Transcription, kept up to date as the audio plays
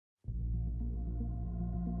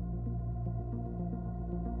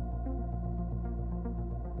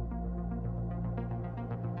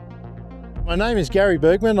My name is Gary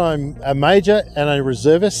Bergman. I'm a major and a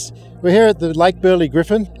reservist. We're here at the Lake Burley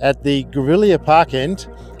Griffin at the Grevillea Park end,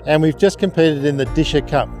 and we've just competed in the Disher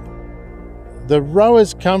Cup. The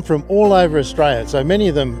rowers come from all over Australia, so many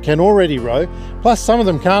of them can already row, plus some of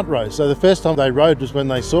them can't row. So the first time they rowed was when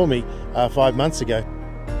they saw me 5 months ago.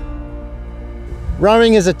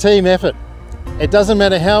 Rowing is a team effort. It doesn't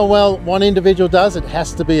matter how well one individual does, it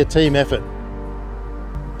has to be a team effort.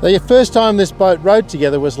 The first time this boat rowed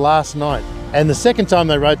together was last night, and the second time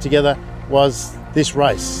they rowed together was this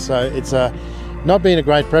race. So it's not been a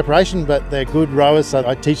great preparation, but they're good rowers, so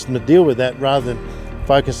I teach them to deal with that rather than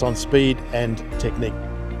focus on speed and technique.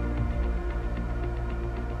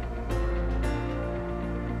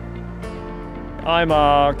 I'm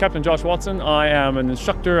Captain Josh Watson. I am an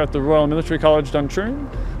instructor at the Royal Military College, Duntroon,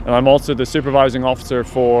 and I'm also the supervising officer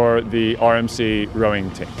for the RMC rowing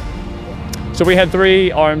team. So we had 3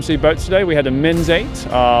 RMC boats today. We had a men's 8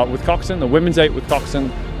 with coxswain, a women's 8 with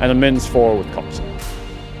coxswain, and a men's 4 with coxswain.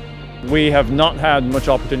 We have not had much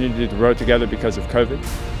opportunity to row together because of COVID,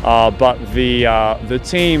 but the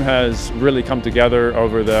team has really come together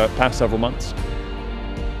over the past several months.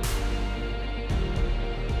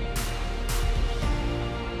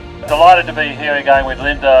 Delighted to be here again with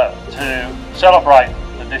Linda to celebrate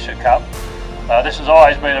the Disher Cup. This has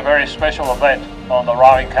always been a very special event on the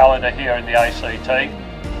rowing calendar here in the ACT.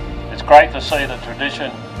 It's great to see that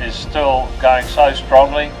tradition is still going so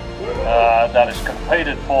strongly, that is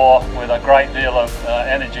competed for with a great deal of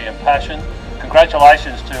energy and passion.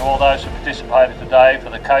 Congratulations to all those who participated today, for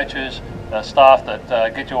the coaches, the staff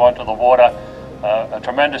that get you onto the water. A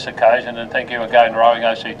tremendous occasion, and thank you again Rowing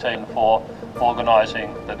ACT for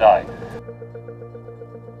organising the day.